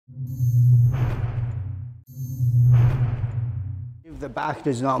the back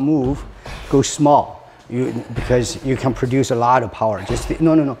does not move, go small. Because you can produce a lot of power. Just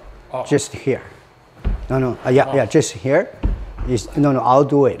just here. Just here. I'll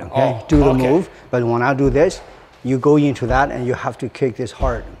do it. Okay, do the move. But when I do this, you go into that and you have to kick this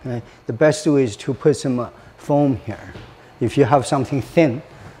hard. Okay? The best way is to put some foam here. If you have something thin,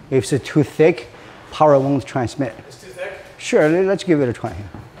 if it's too thick, power won't transmit. It's too thick? Sure, let's give it a try here.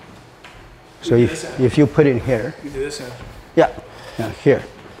 So if you put it here. You do this in. Yeah, here.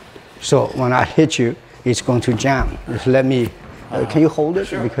 So when I hit you, it's going to jam. Just let me, can you hold it?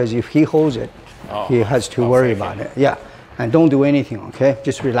 Sure. Because if he holds it, he has to worry about it. Yeah, and don't do anything, okay?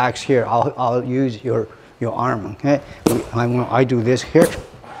 Just relax here. I'll use your arm, okay? I do this here,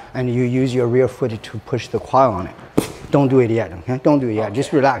 and you use your rear foot to push the coil on it. Don't do it yet, okay? Don't do it yet.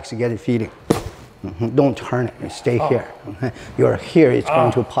 Just relax, get it feeling. Don't turn it, stay here. Okay? You're here, it's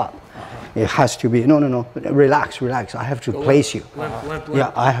going to pop. It has to be, no, relax. I have to place you. Limp.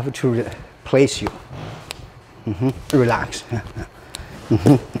 Yeah, I have to place you. Relax.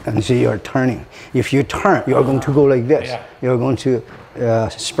 And see you're turning. If you turn, you're going to go like this. Yeah. You're going to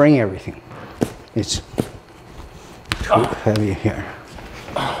spring everything. It's too heavy here.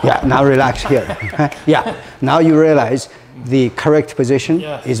 Yeah, now relax here. Yeah, now you realize the correct position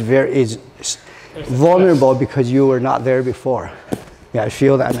is vulnerable because you were not there before. Yeah,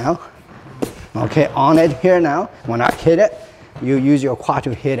 feel that now? Okay, on it here now. When I hit it, you use your quad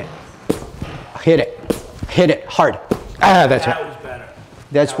to hit it. Hit it hard. That's it. Was better.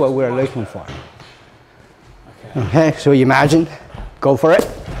 That's what we're looking for. Okay, so imagine, go for it,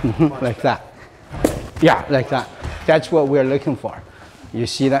 like that. Yeah, like that. That's what we're looking for. You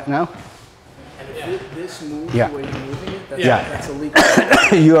see that now? And if this moves the way you're moving it, that's a leak.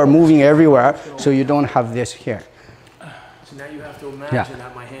 You are moving everywhere, so you don't have this here. So now you have to imagine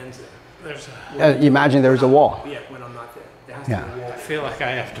that my hand's there. Imagine there's a wall. Yeah, when I'm not there. There has to be a wall. I feel like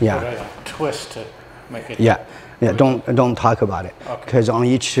I have to put a twist to make it. Yeah. Don't talk about it, because on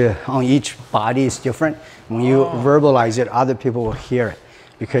each body is different. When you verbalize it, other people will hear it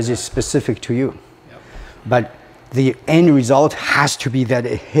because it's specific to you. But the end result has to be that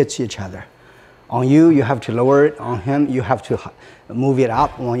it hits each other. On you, you have to lower it. On him, you have to move it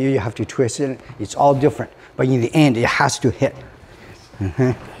up. On you, you have to twist it. It's all different. But in the end, it has to hit.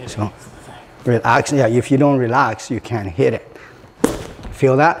 So relax. Yeah, if you don't relax, you can't hit it.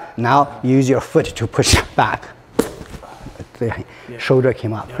 Feel that? Now use your foot to push it back. The shoulder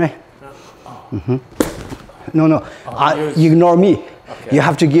came up, right? No. Ignore me. Okay. You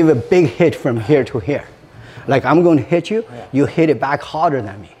have to give a big hit from here to here. Like I'm going to hit you, you hit it back harder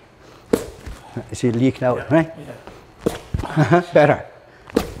than me. See, it leaked out, right? Better.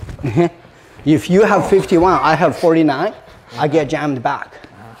 If you have 51, I have 49, I get jammed back.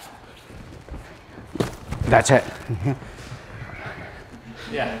 That's it.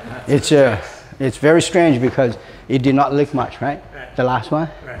 It's very strange because it did not leak much, right? The last one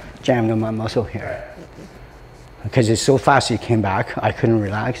jammed on my muscle here. Because it's so fast it came back, I couldn't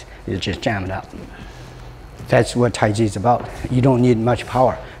relax, it just jammed up. That's what Tai Chi is about. You don't need much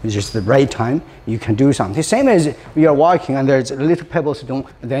power. It's just the right time, you can do something. Same as you're walking and there's little pebbles,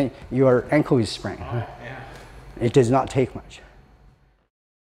 then your ankle is sprained. It does not take much.